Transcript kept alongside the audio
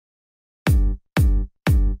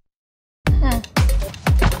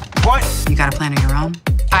You got a plan of your own?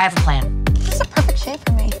 I have a plan. This is a perfect shade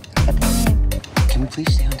for me. Get the name. Can we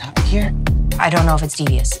please stay on topic here? I don't know if it's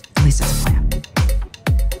devious. At least it's a plan.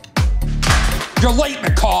 You're late,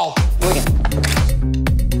 McCall.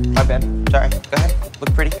 My bad. Sorry. Go ahead.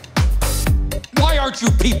 Look pretty. Why aren't you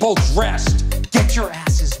people dressed? Get your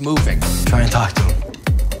asses moving. Try and talk to him.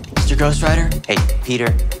 Mr. Ghost Rider? Hey,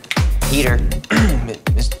 Peter. Peter.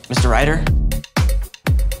 Mr. Rider?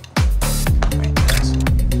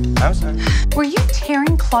 I'm sorry. Were you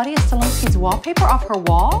tearing Claudia Stolinsky's wallpaper off her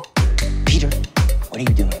wall? Peter, what are you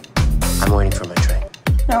doing? I'm waiting for my train.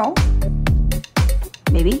 No.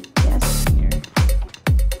 Maybe. Yes.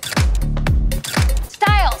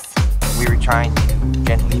 Styles! We were trying to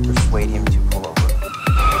gently persuade him to pull over.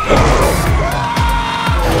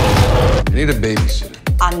 I need a babysitter.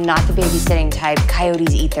 I'm not the babysitting type.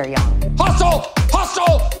 Coyotes eat their young. Hustle!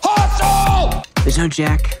 Hustle! Hustle! There's no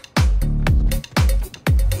Jack.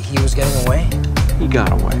 He was getting away? He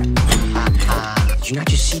got away. Did you not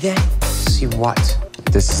just see that? See what?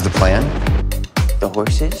 This is the plan? The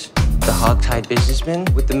horses? The hog-tied businessman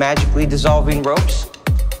with the magically dissolving ropes?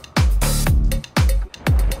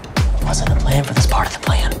 Wasn't a plan for this part of the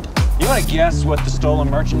plan. You want to guess what the stolen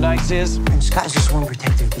merchandise is? And Scott's just one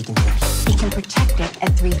protective beacon force. He can protect it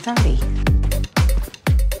at 3:30.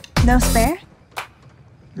 No spare?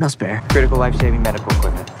 No spare. Critical life-saving medical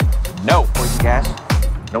equipment. No. Poison gas?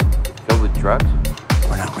 Nope. Filled with drugs?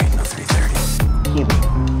 We're not waiting till 3:30.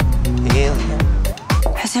 Helium.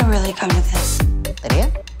 Helium. Has it really come to this? Lydia?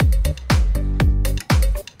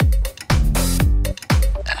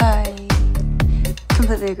 I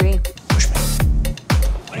completely agree. Push me.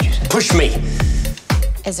 What did you say? Push me!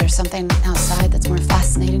 Is there something outside that's more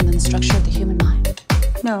fascinating than the structure of the human mind?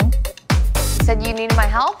 No. Said you needed my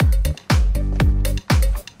help?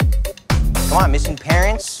 Come on, missing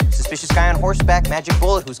parents, suspicious guy on horseback, magic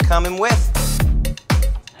bullet, who's coming with?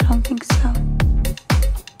 I don't think so.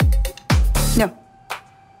 No.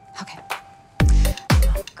 Okay.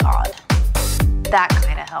 Oh, God. That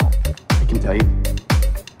kind of help. I can tell you.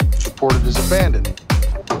 It's reported as abandoned.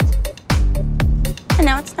 And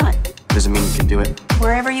now it's not. Doesn't mean you can do it.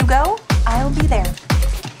 Wherever you go, I'll be there.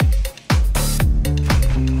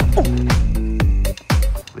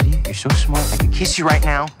 Lydia, you're so smart. I could kiss you right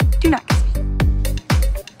now. Do not kiss me.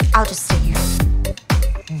 I'll just stay here.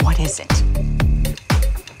 What is it?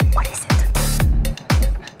 What is it?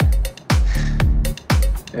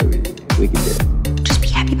 Yeah, we can do it. Just be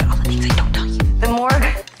happy about all the things I don't tell you. The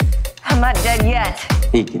morgue? I'm not dead yet.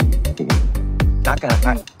 He can. Not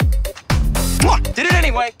gonna. Did it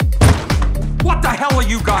anyway. What the hell are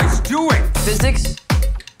you guys doing? Physics?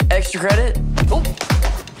 Extra credit? Oh.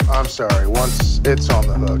 I'm sorry. Once it's on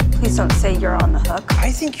the hook. Please don't say you're on the hook.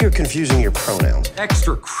 I think you're confusing your pronouns.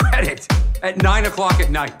 Extra credit at 9 o'clock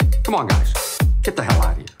at night. Come on, guys. Get the hell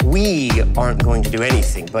out of here. We aren't going to do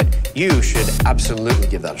anything, but you should absolutely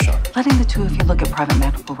give that a shot. Letting the two of you look at private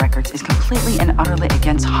medical records is completely and utterly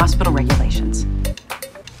against hospital regulations.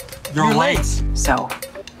 You're late. So,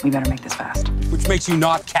 we better make this fast. Which makes you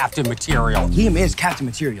not captain material. Liam is Captain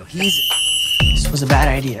Material. This was a bad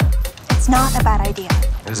idea. It's not a bad idea.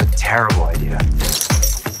 It was a terrible idea.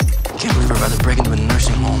 Can't believe we're about to break into a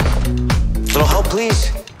nursing home. Little help,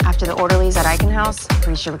 please. After the orderlies at Eichen House,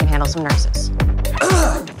 pretty sure we can handle some nurses.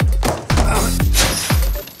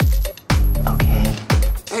 Okay.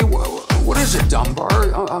 Hey, what is it,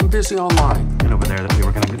 Dunbar? I'm busy online. And over there that we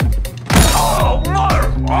were gonna get. Oh, mother!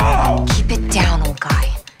 Oh! Keep it down, old guy.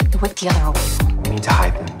 You whip the other away. We need to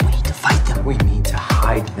hide them. We need to fight them. We need to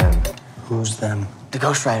hide them. Who's them? The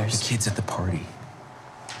Ghost Riders. The kids at the party.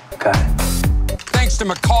 Got it. Thanks to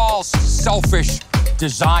McCall's selfish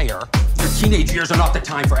desire, your teenage years are not the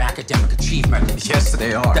time for academic achievement. Yes,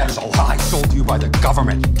 they are. That is a lie sold to you by the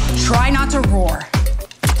government. Try not to roar.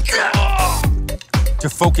 To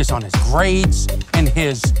focus on his grades and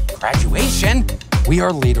his graduation, we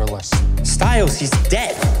are leaderless. Styles, he's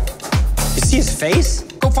dead. You see his face?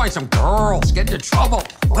 Go find some girls, get into trouble,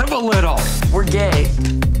 live a little. We're gay.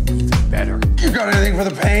 Better. You got anything for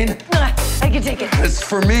the pain? I can take it. It's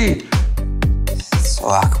for me. It's so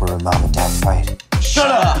awkward when mom and dad fight.